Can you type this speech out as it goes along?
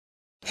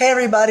Hey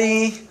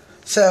everybody!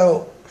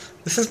 So,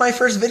 this is my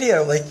first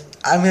video. Like,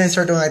 I'm gonna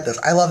start doing like this.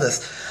 I love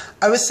this.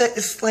 I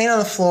was laying on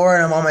the floor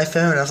and I'm on my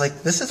phone and I was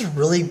like, this is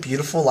really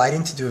beautiful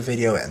lighting to do a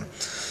video in.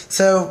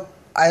 So,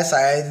 I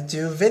decided to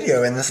do a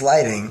video in this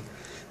lighting.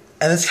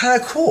 And it's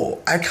kind of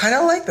cool. I kind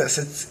of like this.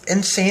 It's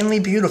insanely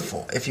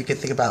beautiful, if you could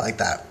think about it like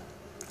that.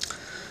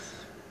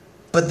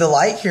 But the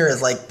light here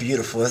is, like,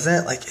 beautiful,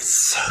 isn't it? Like,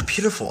 it's so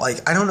beautiful.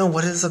 Like, I don't know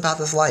what it is about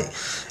this light.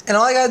 And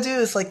all I gotta do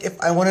is, like,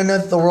 if I want to know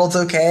that the world's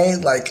okay,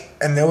 like,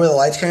 and know where the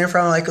light's coming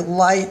from, like,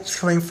 light's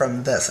coming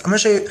from this. I'm gonna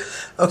show you.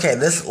 Okay,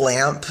 this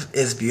lamp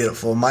is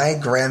beautiful. My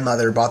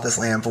grandmother bought this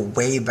lamp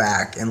way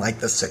back in, like,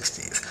 the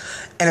 60s.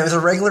 And it was a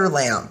regular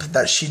lamp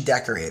that she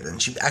decorated.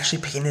 And she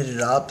actually painted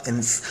it up in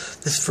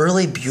this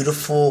really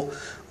beautiful,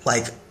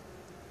 like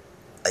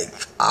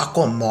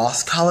aqua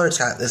moss color. It's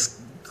got this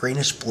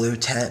greenish blue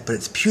tint, but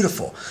it's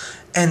beautiful.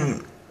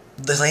 And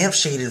the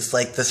lampshade is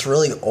like this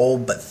really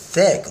old but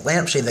thick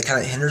lampshade that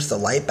kind of hinders the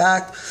light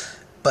back.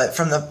 But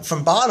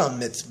from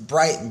bottom, it's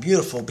bright and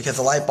beautiful because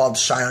the light bulbs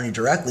shine on you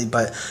directly.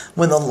 But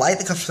when the light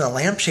that comes from the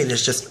lampshade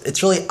is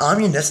it's really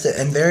omniscient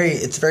and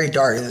it's very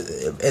dark.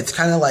 It's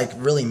kind of like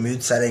really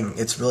mood setting.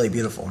 It's really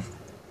beautiful.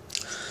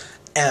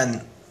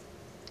 And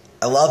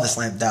I love this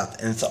lamp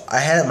depth. And so I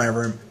had it in my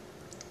room.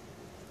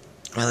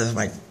 When I lived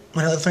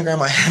with my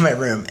grandma, I had it in my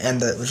room,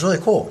 and it was really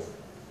cool.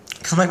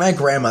 Because my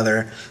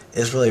grandmother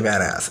is really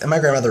badass. And my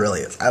grandmother really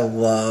is. I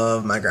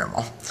love my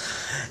grandma.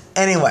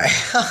 Anyway.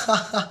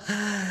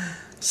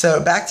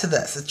 So back to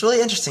this. It's really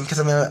interesting because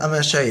I'm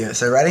gonna show you.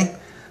 So ready?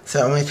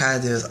 So I'm gonna kind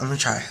of do this. I'm gonna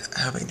try. I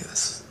hope I can do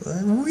this.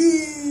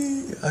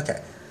 Whee! Okay.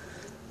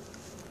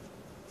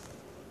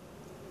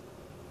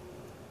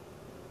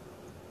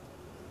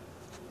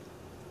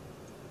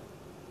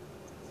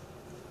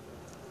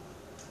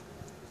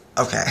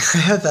 Okay. I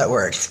hope that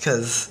works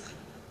because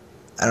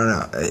I don't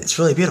know. It's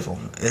really beautiful.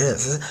 It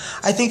is.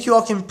 I think you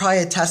all can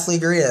probably testily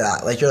agree to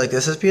that. Like, you're like,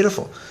 this is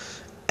beautiful,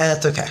 and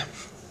it's okay.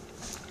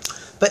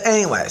 But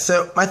anyway,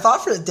 so my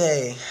thought for the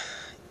day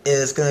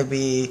is going to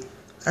be,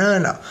 I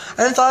don't know.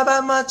 I haven't thought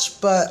about it much,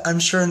 but I'm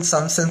sure in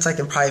some sense I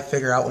can probably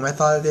figure out what my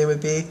thought of the day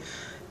would be.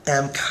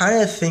 And I'm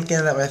kind of thinking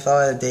that my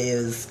thought of the day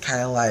is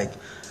kind of like,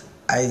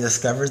 I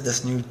discovered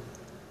this new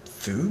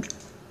food,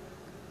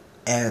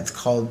 and it's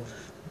called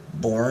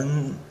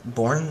Borans.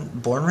 I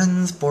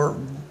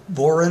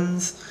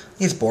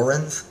think it's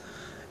Borans.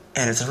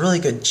 And it's a really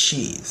good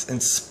cheese. And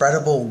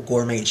spreadable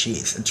gourmet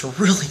cheese. It's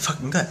really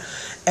fucking good.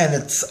 And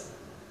it's,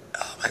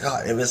 oh my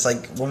god, it was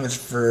like one with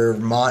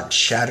Vermont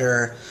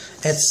cheddar.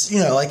 It's,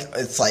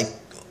 it's like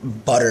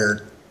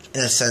butter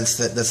in a sense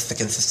that's the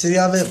consistency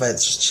of it, but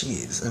it's just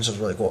cheese. And it's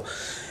just really cool.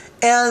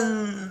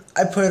 And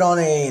I put it on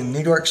a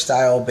New York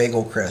style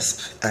bagel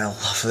crisp. And I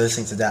love those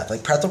things to death.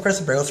 Like pretzel crisp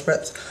and bagel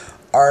crisps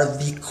are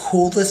the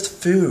coolest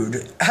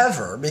food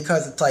ever.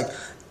 Because it's like,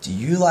 do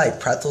you like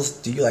pretzels?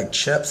 Do you like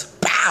chips?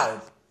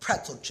 Pow!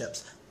 Pretzel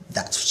chips.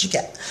 That's what you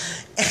get.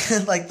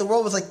 And like the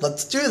world was like,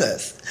 let's do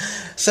this.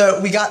 So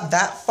we got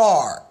that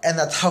far, and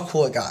that's how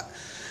cool it got.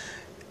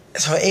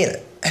 So I ate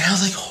it. And I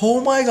was like,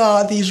 oh my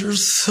god, these are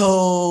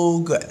so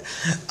good.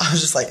 I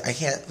was just like, I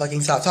can't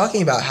fucking stop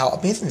talking about how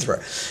amazing these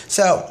were.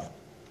 So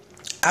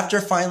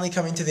after finally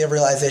coming to the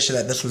realization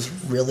that this was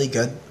really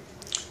good,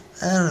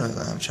 I don't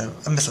know,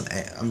 I'm missing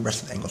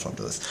angles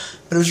onto this.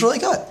 But it was really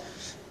good.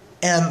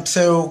 And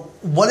so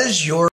what is your